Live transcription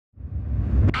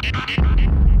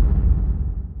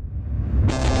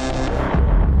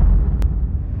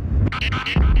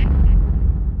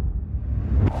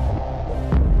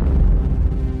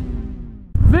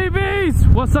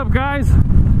what's up, guys?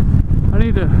 I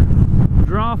need to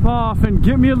drop off and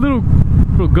get me a little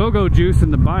go-go juice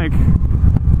in the bike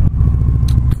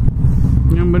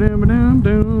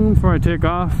before I take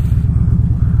off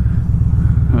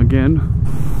again.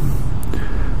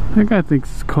 That guy thinks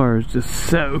his car is just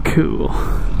so cool.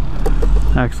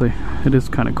 Actually, it is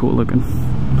kind of cool looking.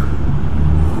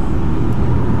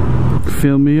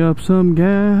 Fill me up some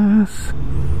gas.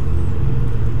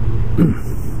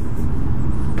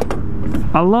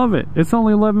 I love it. It's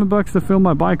only 11 bucks to fill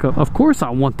my bike up. Of course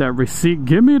I want that receipt.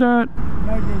 Give me that.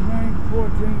 Magazine,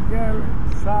 14 karat,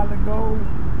 solid gold.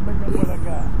 Look at what I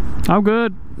got. I'm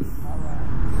good. All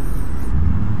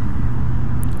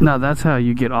right. Now that's how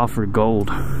you get offered gold.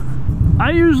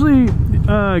 I usually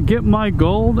get my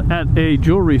gold at a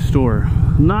jewelry store,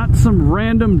 not some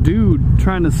random dude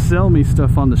trying to sell me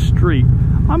stuff on the street.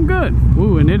 I'm good.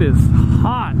 Ooh, and it is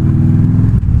hot.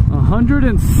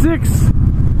 106.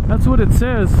 That's what it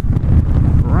says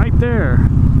right there.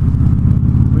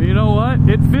 But you know what?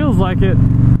 It feels like it.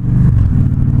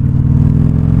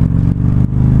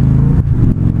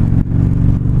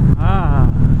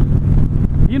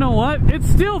 You know what? It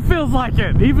still feels like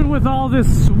it, even with all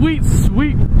this sweet,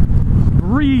 sweet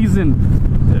breeze and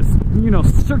this, you know,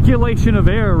 circulation of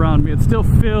air around me. It still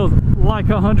feels like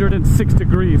 106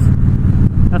 degrees.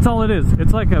 That's all it is.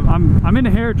 It's like I'm in a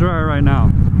hairdryer right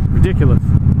now. Ridiculous.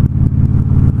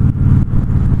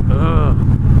 Ugh.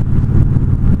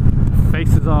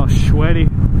 Face is all sweaty.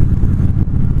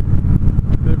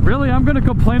 But really, I'm gonna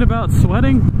complain about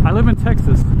sweating? I live in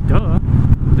Texas. Duh.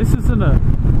 This isn't a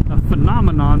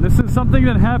phenomenon. This is something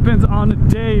that happens on a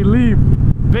daily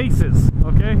basis,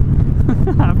 okay?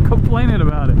 I'm complaining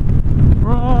about it.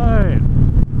 Right.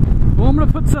 Well, I'm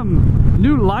gonna put some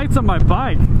new lights on my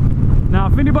bike. Now,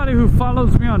 if anybody who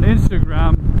follows me on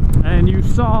Instagram, and you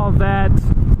saw that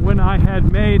when I had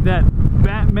made that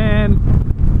Batman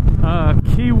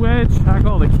key wedge, I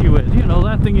call it a key wedge, you know,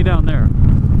 that thingy down there.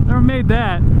 Never made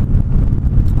that.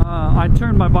 I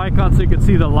turned my bike on so you could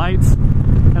see the lights,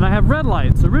 and I have red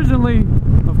lights. Originally,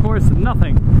 of course,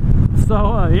 nothing.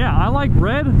 So yeah, I like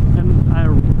red,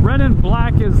 and red and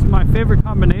black is my favorite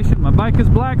combination. My bike is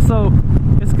black, so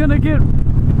it's gonna get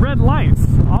red lights.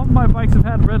 All of my bikes have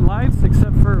had red lights,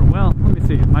 except for, well, let me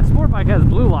see. My sport bike has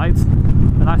blue lights,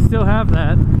 and I still have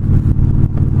that.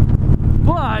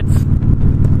 But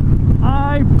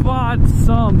I bought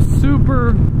some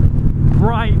super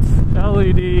bright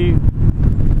LED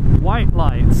white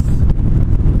lights.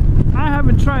 I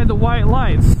haven't tried the white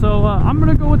lights, so I'm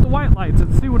gonna go with the white lights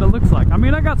and see what it looks like. I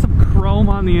mean, I got some chrome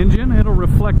on the engine. It'll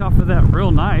reflect off of that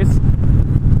real nice.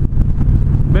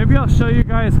 Maybe I'll show you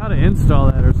guys how to install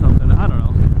that or something. I don't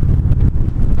know.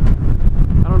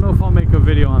 I don't know if I'll make a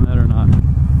video on that or not.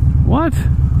 What?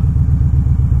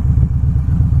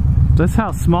 That's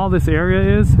how small this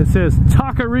area is. It says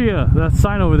Taqueria, that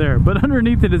sign over there, but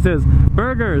underneath it, it says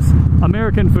burgers,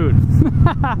 American food.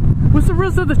 What's the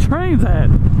rest of the trains at?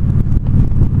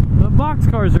 The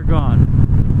boxcars are gone.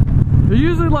 They're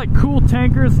usually like cool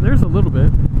tankers. There's a little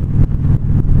bit.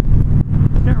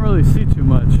 Can't really see too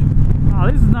much. Oh,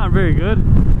 this is not very good.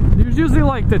 There's usually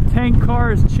like the tank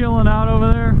cars chilling out over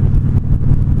there,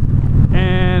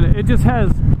 and it just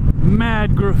has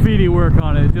mad graffiti work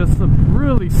on it. Just some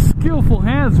really skillful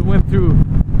hands went through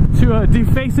to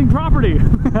defacing property.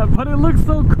 But it looks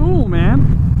so cool,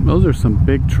 man. Those are some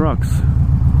big trucks.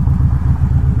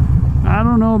 I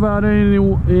don't know about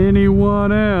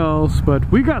anyone else,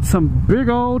 but we got some big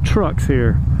old trucks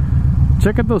here.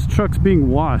 Check out those trucks being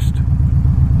washed.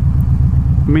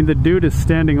 I mean, the dude is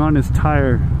standing on his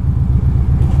tire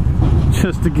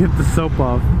just to get the soap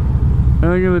off. And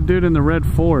look at the dude in the red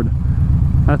Ford.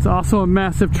 That's also a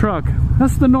massive truck.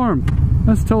 That's the norm.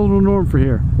 That's total norm for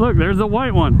here. Look, there's a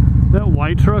white one. That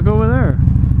white truck over there.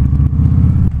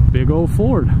 Big old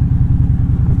Ford.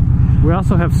 We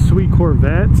also have sweet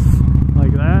Corvettes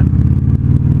like that.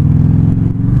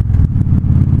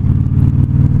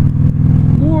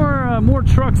 More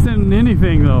trucks than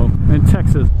anything though in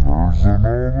Texas. There's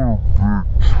another big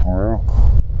truck.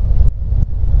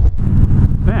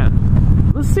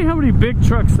 Man, let's see how many big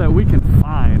trucks that we can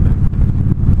find.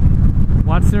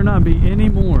 Watch there not be any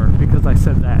more because I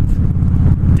said that.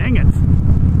 Dang it.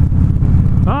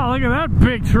 Oh, look at that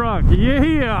big truck.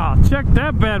 Yeah, check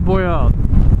that bad boy out.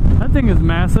 That thing is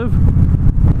massive.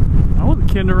 I wasn't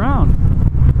kidding around.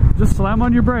 Just slam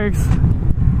on your brakes.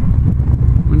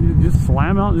 When you just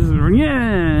slam out, just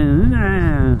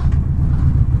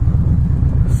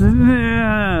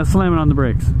slamming on the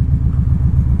brakes.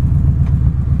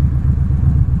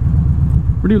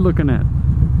 What are you looking at?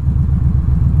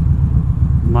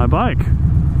 My bike.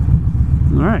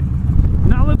 All right.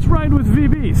 Now let's ride with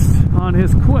Vbeast on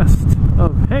his quest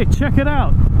of, hey, check it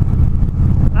out.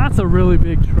 That's a really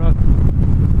big truck.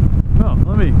 Well,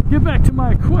 let me get back to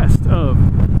my quest of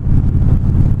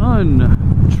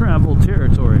untraveled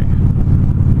territory.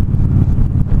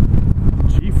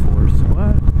 G-force,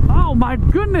 what? Oh my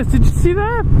goodness, did you see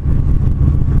that?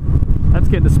 That's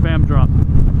getting a spam drop.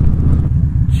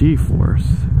 G-force.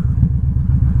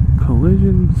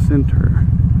 Collision Center.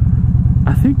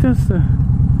 I think that's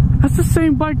the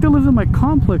same bike that lives in my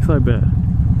complex, I bet.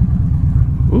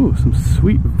 Ooh, some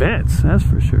sweet vets, that's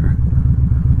for sure.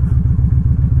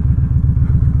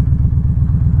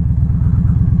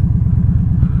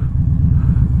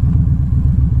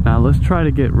 Now let's try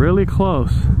to get really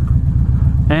close.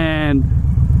 And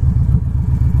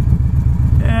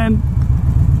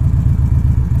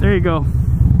there you go.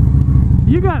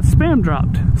 You got spam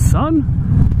dropped, son.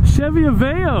 Chevy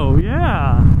Aveo,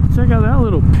 yeah. Check out that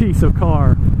little piece of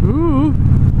car. Ooh,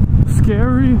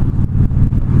 scary.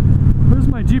 Where's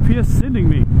my GPS sending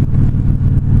me?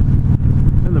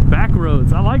 In the back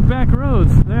roads. I like back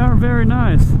roads. They are very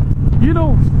nice. You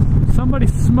know,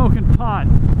 somebody's smoking pot.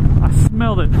 I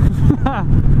smelled it.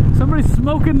 Somebody's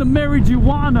smoking the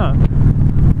marijuana.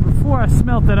 Before I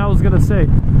smelt that, I was gonna say,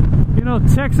 you know,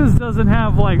 Texas doesn't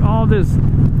have like all this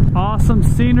awesome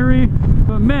scenery,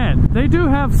 but man, they do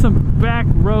have some back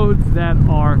roads that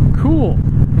are cool.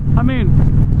 I mean,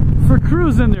 for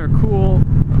cruising, they're cool.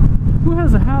 Who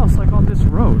has a house like on this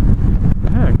road? What the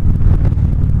heck?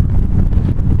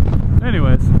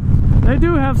 Anyways, they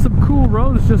do have some cool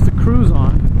roads just to cruise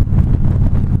on.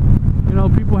 You know,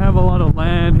 people have a lot of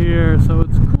land here, so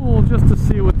it's cool just to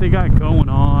see what they got going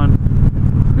on.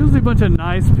 Usually a bunch of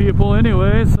nice people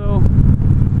anyway, so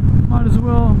might as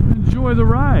well enjoy the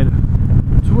ride.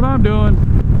 That's what I'm doing.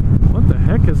 What the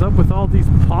heck is up with all these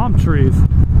palm trees?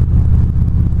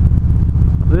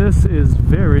 This is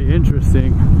very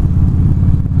interesting.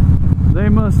 They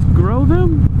must grow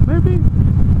them, maybe?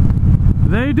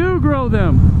 They do grow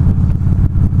them.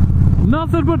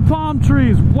 Nothing but palm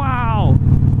trees. Wow.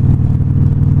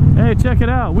 Hey, check it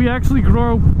out. We actually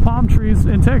grow palm trees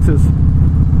in Texas.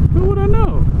 Who would I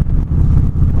know?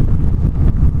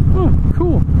 Oh,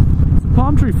 cool. It's a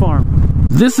palm tree farm.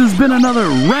 This has been another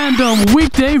random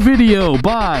weekday video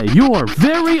by your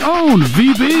very own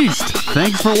Vbeast.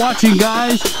 Thanks for watching,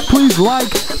 guys. Please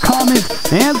like, comment,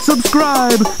 and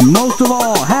subscribe. Most of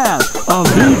all, have a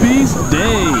Vbeast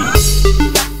day.